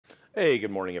Hey,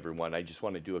 good morning, everyone. I just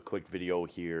want to do a quick video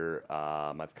here.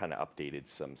 I've kind of updated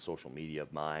some social media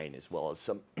of mine as well as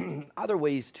some other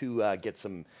ways to get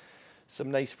some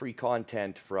nice free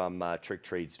content from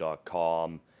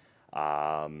TrickTrades.com.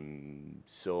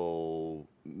 So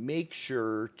make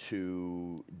sure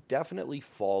to definitely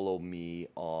follow me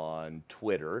on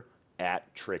Twitter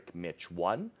at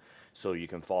TrickMitch1. So you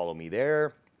can follow me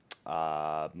there.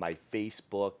 My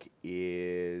Facebook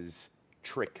is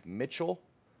Trick Mitchell.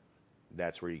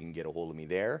 That's where you can get a hold of me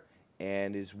there,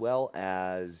 and as well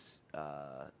as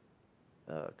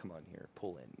come on here,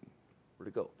 pull in. Where'd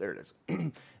it go? There it is.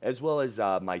 As well as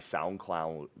my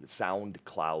SoundCloud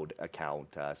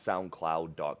account,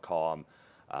 soundcloud.com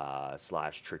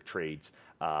slash TrickTrades.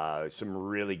 Some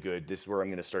really good. This is where I'm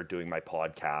going to start doing my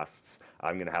podcasts.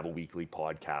 I'm going to have a weekly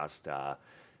podcast.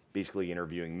 Basically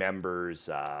interviewing members,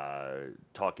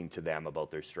 talking to them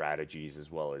about their strategies,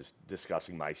 as well as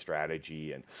discussing my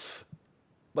strategy and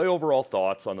my overall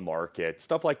thoughts on the market,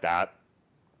 stuff like that.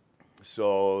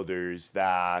 So there's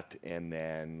that, and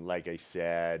then like I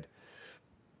said,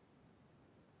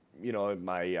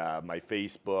 my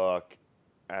Facebook,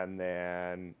 and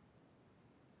then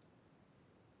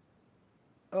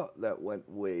oh, that went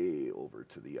way over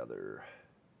to the other.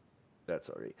 That's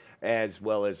already as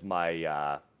well as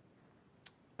uh,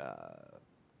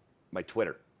 my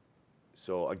Twitter.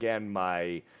 So again,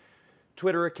 my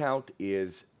Twitter account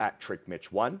is at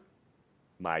TrickMitch1.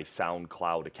 My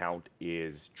SoundCloud account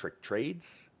is TrickTrades,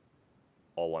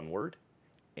 all one word.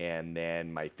 And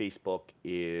then my Facebook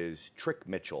is Trick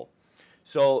Mitchell.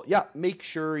 So yeah, make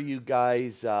sure you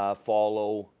guys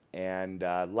follow and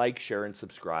like, share, and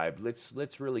subscribe.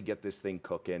 Let's really get this thing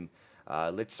cooking.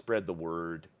 Let's spread the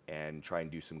word and try and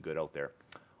do some good out there.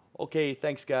 Okay,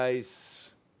 thanks guys.